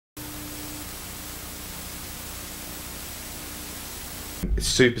It's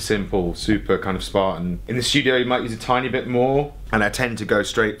super simple, super kind of Spartan. In the studio you might use a tiny bit more, and I tend to go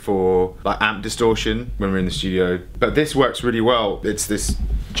straight for like amp distortion when we're in the studio. But this works really well. It's this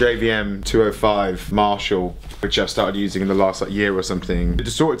JVM 205 Marshall, which I've started using in the last like year or something. The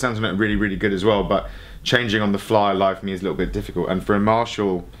distorted sounds on it really, really good as well, but changing on the fly live for me is a little bit difficult. And for a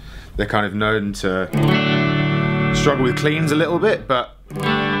Marshall, they're kind of known to struggle with cleans a little bit, but it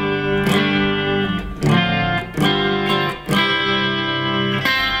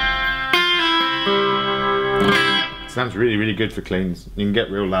sounds really, really good for cleans. You can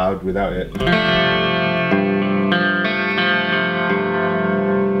get real loud without it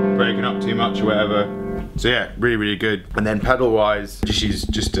breaking up too much or whatever. So yeah, really, really good. And then pedal wise, just use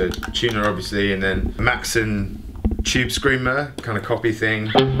just a tuner obviously, and then a Maxon tube screamer kind of copy thing.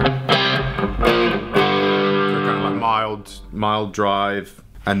 So kind of like mild drive,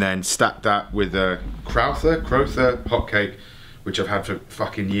 and then stack that with a Crowther hotcake, which I've had for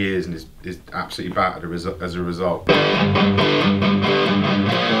fucking years and is absolutely battered as a result.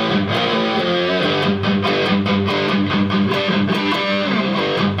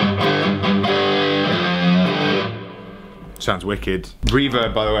 Sounds wicked.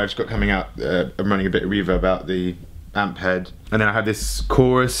 Reverb, by the way, I've just got coming out. I'm running a bit of reverb out the amp head. And then I have this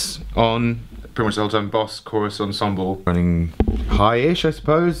chorus on, pretty much the whole time, Boss chorus ensemble. Running high-ish, I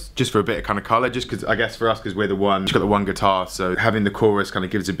suppose, just for a bit of kind of colour, just because, I guess for us, because we're the one, just got the one guitar, so having the chorus kind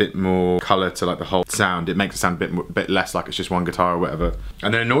of gives a bit more colour to like the whole sound. It makes it sound a bit less like it's just one guitar or whatever.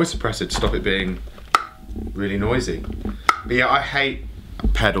 And then a noise suppressor to stop it being really noisy. But yeah, I hate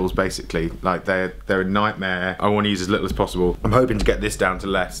pedals basically, like they're a nightmare. I want to use as little as possible. I'm hoping to get this down to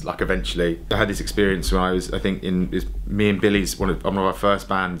less, like eventually. I had this experience when I was, I think me and Billy's one of our first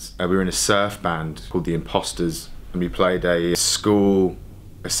bands. We were in a surf band called The Imposters, and we played a school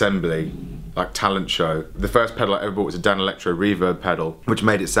assembly, like talent show. The first pedal I ever bought was a Dan Electro reverb pedal, which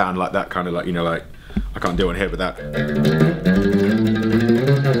made it sound like that kind of like, you know, like, I can't do it on here, but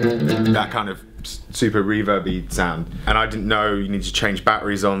that kind of super reverby sound. And I didn't know you need to change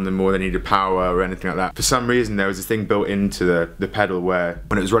batteries on them or they needed power or anything like that. For some reason there was a thing built into the pedal where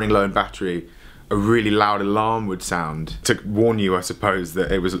when it was running low in battery, a really loud alarm would sound to warn you, I suppose,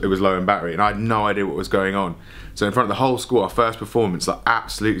 that it was low in battery, and I had no idea what was going on. So in front of the whole school, our first performance, like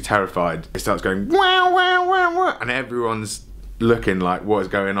absolutely terrified, it starts going wow, wow, wow, wow, and everyone's looking like what is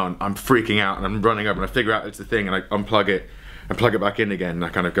going on. I'm freaking out and I'm running up and I figure out it's the thing and I unplug it and plug it back in again, and I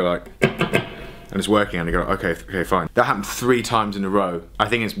kind of go like, and it's working, and I go, okay, fine. That happened 3 times in a row. I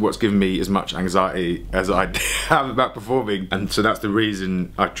think it's what's given me as much anxiety as I have about performing, and so that's the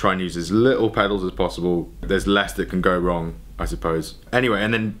reason I try and use as little pedals as possible. There's less that can go wrong, I suppose. Anyway,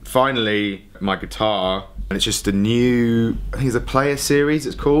 and then finally, my guitar, and it's just a new, I think it's a Player Series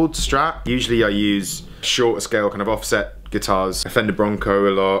it's called, Strat. Usually I use shorter scale kind of offset guitars, a Fender Bronco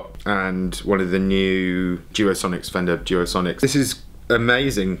a lot, and one of the new Duosonics, Fender Duosonics. This is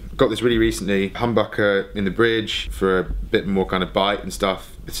amazing. Got this really recently. Humbucker in the bridge for a bit more kind of bite and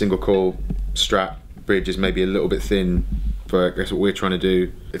stuff. The single coil Strat bridge is maybe a little bit thin for, I guess, what we're trying to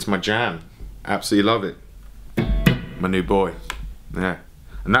do. It's my jam. Absolutely love it. My new boy. Yeah.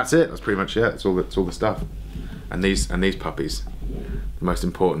 And that's it. That's pretty much it. That's all the stuff. And these puppies, the most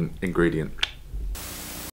important ingredient.